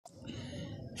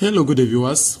Hello good day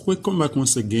viewers, welcome back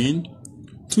once again.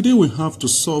 Today we have to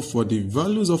solve for the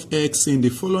values of x in the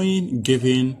following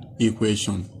given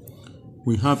equation.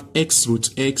 We have x root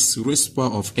x raised to the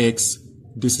power of x.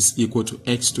 This is equal to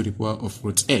x to the power of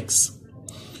root x.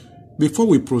 Before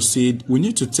we proceed, we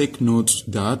need to take note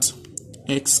that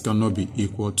x cannot be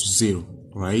equal to 0,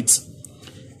 right?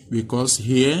 Because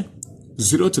here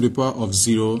 0 to the power of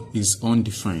 0 is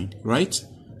undefined, right?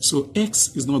 So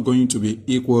x is not going to be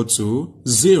equal to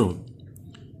 0.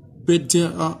 But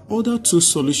there are other two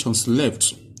solutions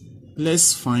left.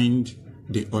 Let's find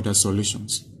the other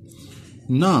solutions.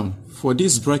 Now, for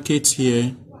this bracket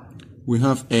here, we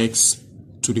have x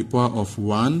to the power of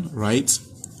 1, right?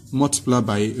 Multiplied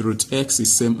by root x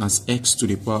is same as x to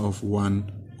the power of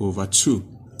 1 over 2.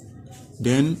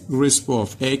 Then raised to the power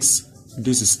of x,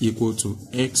 this is equal to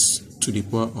x to the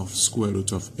power of square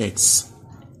root of x.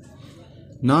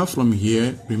 Now from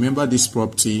here, remember this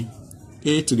property,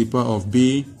 a to the power of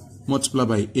b multiplied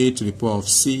by a to the power of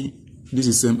c. This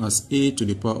is same as a to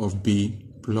the power of b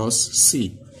plus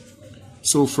c.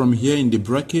 So from here in the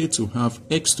bracket, we have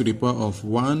x to the power of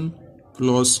 1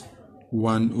 plus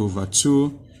 1 over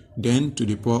 2. Then to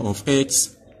the power of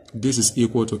x, this is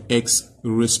equal to x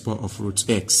raised to the power of root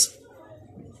x.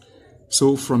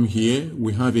 So from here,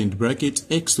 we have in the bracket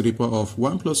x to the power of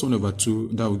 1 plus 1 over 2,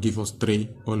 that will give us 3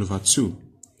 all over 2.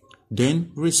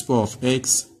 Then raised to the power of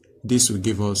x, this will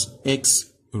give us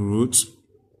x root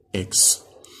x.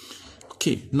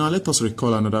 Okay, now let us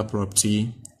recall another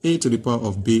property. A to the power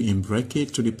of b in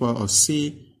bracket to the power of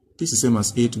c, this is same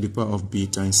as a to the power of b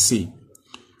times c.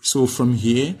 So from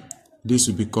here, this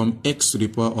will become x to the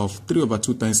power of 3 over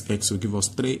 2 times x will give us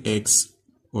 3x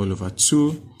all over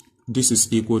 2. This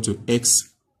is equal to x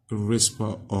raised to the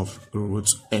power of root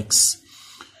x.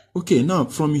 Okay, now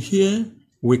from here,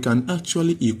 we can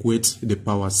actually equate the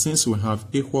powers since we have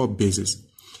equal bases.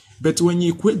 But when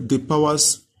you equate the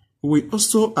powers, we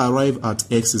also arrive at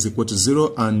x is equal to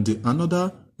 0 and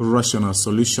another rational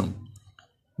solution.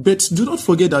 But do not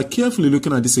forget that carefully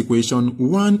looking at this equation,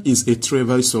 1 is a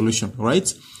trivial solution,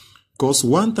 right? Because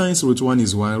 1 times root 1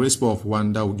 is 1, raised to the power of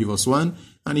 1, that will give us 1.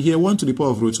 And here 1 to the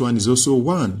power of root 1 is also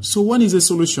 1. So 1 is a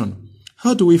solution.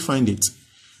 How do we find it?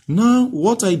 Now,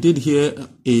 what I did here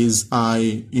is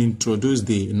I introduced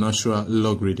the natural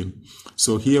logarithm.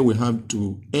 So here we have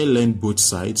to ln both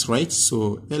sides, right?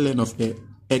 So ln of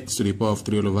x to the power of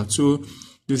 3 all over 2.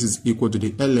 This is equal to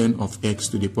the ln of x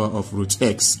to the power of root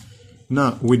x.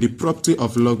 Now, with the property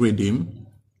of logarithm,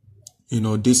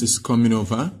 this is coming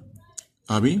over.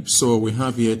 So we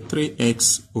have here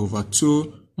 3x over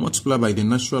 2 multiplied by the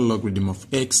natural logarithm of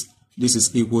x. This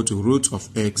is equal to root of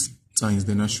x times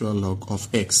the natural log of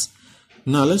x.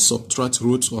 Now let's subtract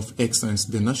root of x times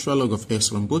the natural log of x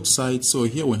from both sides. So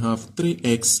here we have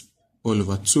 3x all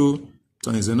over 2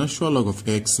 times the natural log of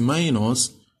x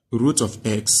minus root of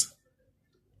x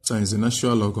times the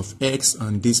natural log of x,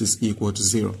 and this is equal to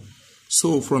 0.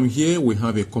 So from here we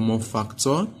have a common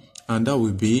factor, and that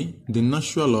will be the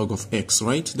natural log of x,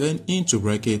 right? Then into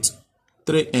bracket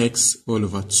 3x all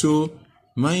over 2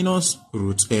 minus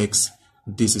root x,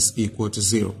 this is equal to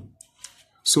 0.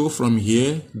 So from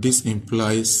here, this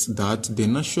implies that the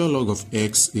natural log of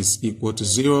x is equal to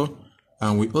 0,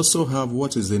 and we also have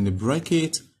what is in the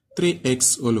bracket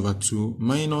 3x all over 2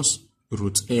 minus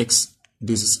root x,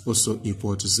 this is also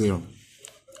equal to 0.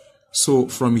 So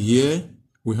from here,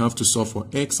 we have to solve for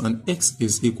x, and x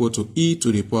is equal to e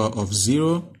to the power of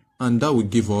 0, and that will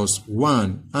give us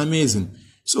 1. Amazing.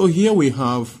 So here we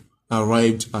have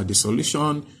arrived at the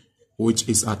solution, which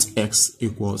is at x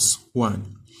equals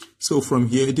 1. So from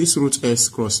here, this root x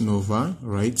crossing over,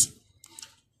 right?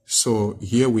 So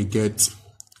here we get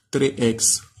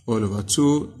 3x all over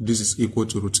 2. This is equal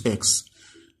to root x.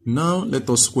 Now let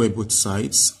us square both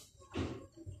sides.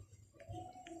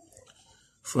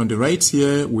 From the right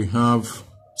here, we have,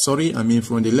 from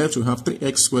the left, we have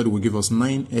 3x squared will give us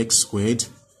 9x squared.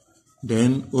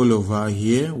 Then all over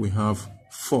here, we have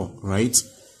 4, right?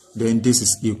 Then this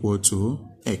is equal to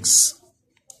x.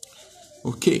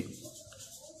 Okay.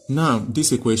 Now,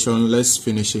 this equation, let's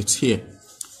finish it here.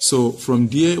 So, from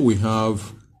there, we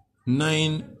have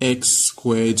 9x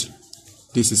squared.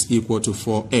 This is equal to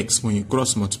 4x. When you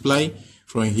cross multiply,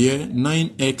 from here,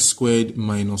 9x squared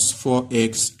minus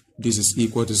 4x, this is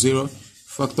equal to 0.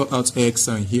 Factor out x,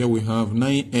 and here we have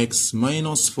 9x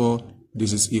minus 4,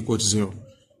 this is equal to 0.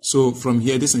 So, from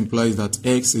here, this implies that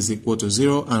x is equal to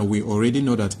 0, and we already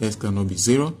know that x cannot be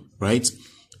 0, right?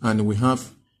 And we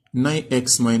have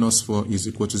 9x minus 4 is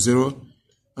equal to 0,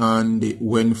 and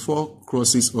when 4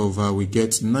 crosses over, we get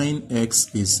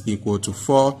 9x is equal to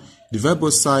 4, Divide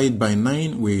both sides by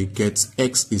 9, we get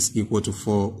x is equal to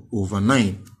 4 over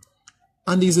 9.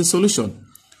 And is a solution.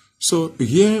 So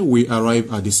here we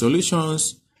arrive at the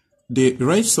solutions. The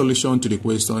right solution to the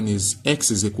question is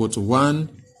x is equal to 1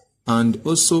 and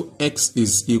also x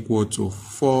is equal to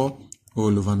 4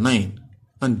 all over 9.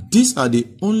 And these are the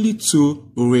only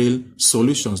two real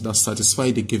solutions that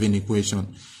satisfy the given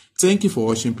equation. Thank you for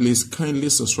watching. Please kindly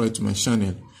subscribe to my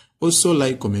channel. Also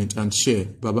like, comment and share.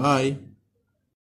 Bye bye.